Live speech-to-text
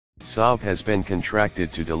Saab has been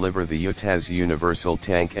contracted to deliver the UTAAS Universal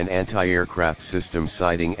Tank and Anti-Aircraft System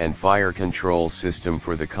Sighting and Fire Control System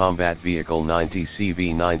for the Combat Vehicle 90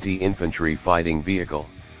 CV90 Infantry Fighting Vehicle.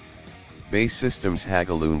 BAE Systems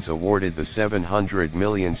Hägglunds awarded the 700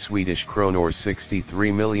 million Swedish kronor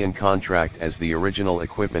 63 million contract as the original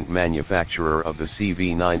equipment manufacturer of the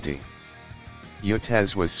CV90.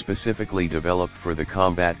 UTAAS was specifically developed for the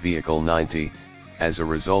Combat Vehicle 90. As a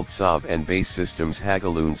result, Saab and BAE Systems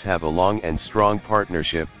Hägglunds have a long and strong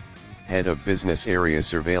partnership, Head of Business Area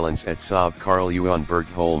Surveillance at Saab Carl-Johan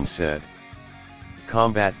Bergholm said.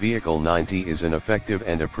 Combat Vehicle 90 is an effective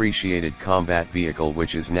and appreciated combat vehicle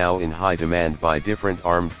which is now in high demand by different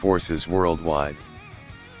armed forces worldwide.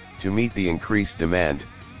 To meet the increased demand,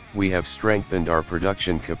 we have strengthened our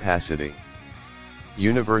production capacity.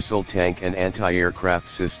 Universal Tank and Anti-Aircraft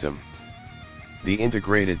System. The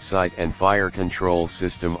integrated sight and fire control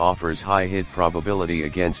system offers high hit probability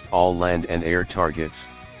against all land and air targets,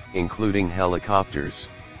 including helicopters.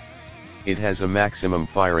 It has a maximum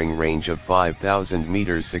firing range of 5,000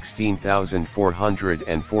 meters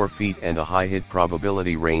 16,404 feet and a high hit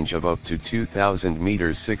probability range of up to 2,000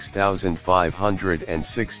 meters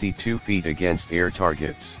 6,562 feet against air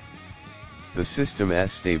targets. The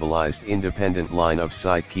system's stabilized independent line of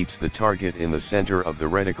sight keeps the target in the center of the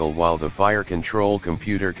reticle while the fire control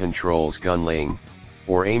computer controls gun laying,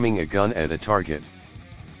 or aiming a gun at a target.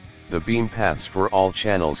 The beam paths for all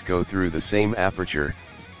channels go through the same aperture,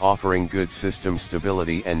 offering good system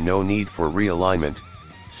stability and no need for realignment,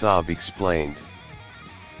 Saab explained.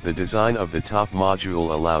 The design of the top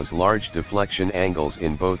module allows large deflection angles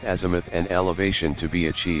in both azimuth and elevation to be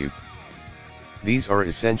achieved. These are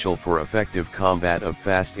essential for effective combat of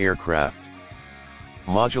fast aircraft.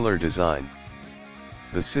 Modular design.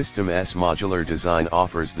 The system's modular design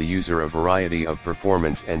offers the user a variety of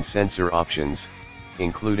performance and sensor options,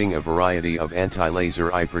 including a variety of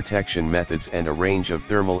anti-laser eye protection methods and a range of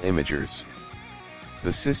thermal imagers.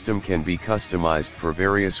 The system can be customized for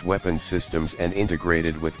various weapon systems and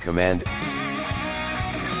integrated with command.